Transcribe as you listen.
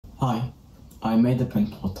Hi, I made a pen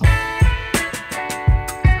plotter.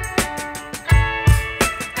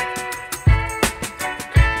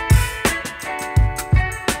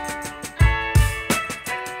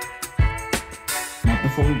 Now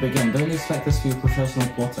before we begin, don't expect this to be a professional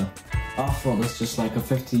plotter. After all, it's just like a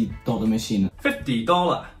 $50 machine.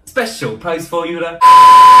 $50? Special price for you there.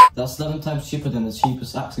 That's 11 times cheaper than the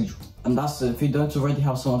cheapest AxiDraw. And that's if you don't already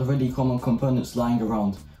have some of the really common components lying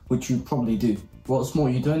around, which you probably do. What's more,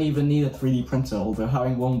 you don't even need a 3D printer, although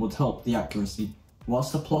having one would help the accuracy.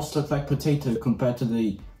 Whilst the plots look like potato compared to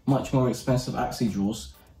the much more expensive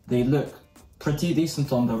AxiDraws, they look pretty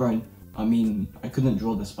decent on their own. I mean, I couldn't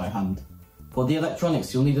draw this by hand. For the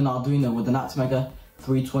electronics, you'll need an Arduino with an Atmega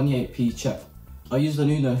 328P chip. I use the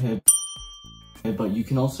Uno here, but you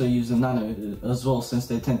can also use the Nano as well since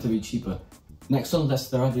they tend to be cheaper. Next on the list,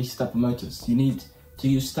 there are these stepper motors. You need to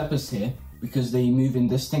use steppers here because they move in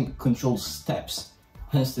distinct controlled steps,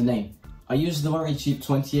 hence the name. I use the very cheap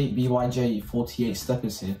 28BYJ48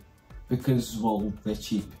 steppers here because, well, they're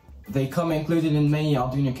cheap. They come included in many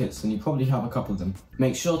Arduino kits and you probably have a couple of them.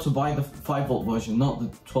 Make sure to buy the 5V version, not the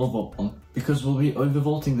 12V one, because we'll be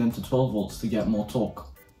overvolting them to 12V to get more torque.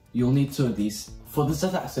 You'll need 2 of these. For the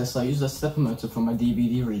Z-axis, I use a stepper motor from my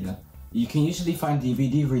DVD reader. You can usually find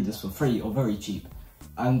DVD readers for free or very cheap,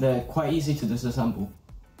 and they're quite easy to disassemble.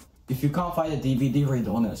 If you can't find a DVD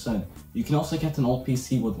reader on its own, you can also get an old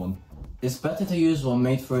PC with one. It's better to use one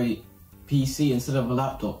made for a PC instead of a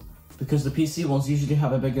laptop, because the PC ones usually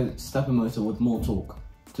have a bigger stepper motor with more torque.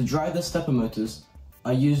 To drive the stepper motors,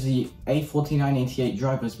 I use the A4988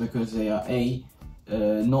 drivers because they are A,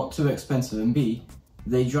 not too expensive, and B,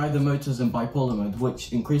 they drive the motors in bipolar mode,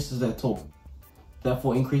 which increases their torque,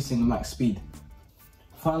 therefore increasing the max speed.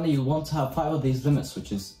 Finally, you'll want to have 5 of these limit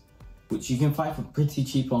switches, which you can find for pretty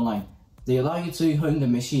cheap online. They allow you to home the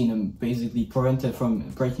machine and basically prevent it from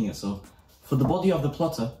breaking itself. For the body of the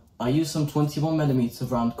plotter, I use some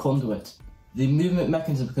 21mm round conduit. The movement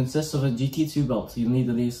mechanism consists of a GT2 belt. You'll need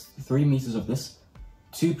at least 3 meters of this,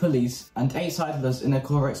 2 pulleys, and 8 idlers in a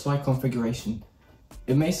Core XY configuration.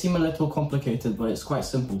 It may seem a little complicated, but it's quite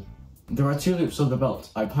simple. There are 2 loops of the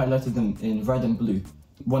belt. I've highlighted them in red and blue.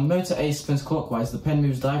 When motor A spins clockwise, the pen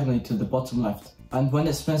moves diagonally to the bottom left, and when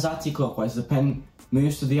it spins anti-clockwise, the pen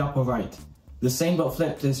moves to the upper right. The same but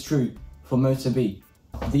flipped is true for motor B.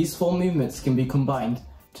 These 4 movements can be combined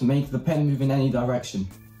to make the pen move in any direction.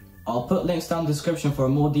 I'll put links down in the description for a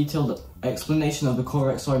more detailed explanation of the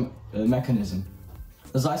Core XY mechanism.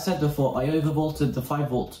 As I said before, I overvolted the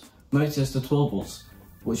 5V motors to 12V,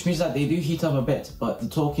 which means that they do heat up a bit, but the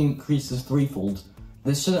torque increases 3-fold.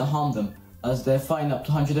 This shouldn't harm them, as they're fine up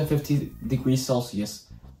to 150 degrees Celsius.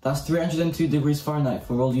 That's 302 degrees Fahrenheit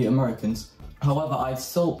for all you Americans. However, I'd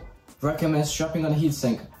still recommend strapping on a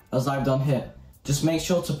heatsink, as I've done here. Just make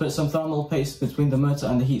sure to put some thermal paste between the motor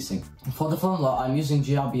and the heatsink. For the formula, I'm using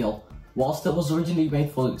GRBL. Whilst it was originally made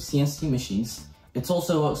for CNC machines, it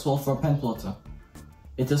also works well for a pen plotter.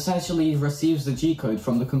 It essentially receives the G-code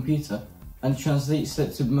from the computer and translates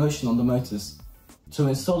it to motion on the motors. To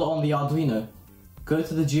install it on the Arduino, go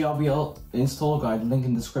to the GRBL install guide, link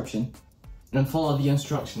in the description, and follow the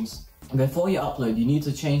instructions. Before you upload, you need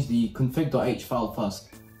to change the config.h file first.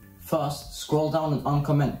 First, scroll down and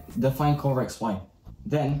uncomment define Core XY.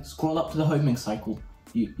 Then, scroll up to the homing cycle.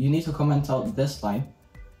 You need to comment out this line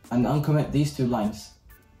and uncomment these 2 lines.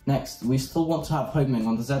 Next, we still want to have homing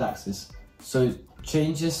on the Z-axis, so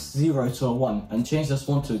change this 0 to a 1 and change this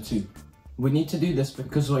 1 to a 2. We need to do this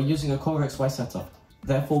because we're using a Core XY setup.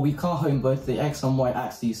 Therefore, we can't home both the X and Y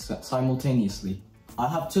axes simultaneously. I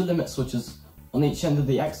have 2 limit switches on each end of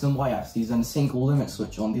the X and Y axes and a single limit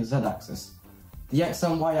switch on the Z axis. The X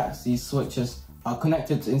and Y axis switches are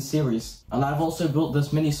connected in series, and I've also built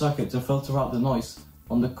this mini circuit to filter out the noise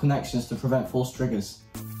on the connections to prevent false triggers.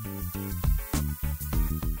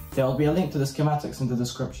 There will be a link to the schematics in the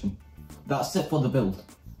description. That's it for the build.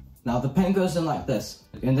 Now the pen goes in like this,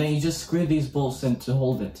 and then you just screw these bolts in to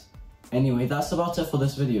hold it. Anyway, that's about it for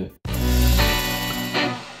this video.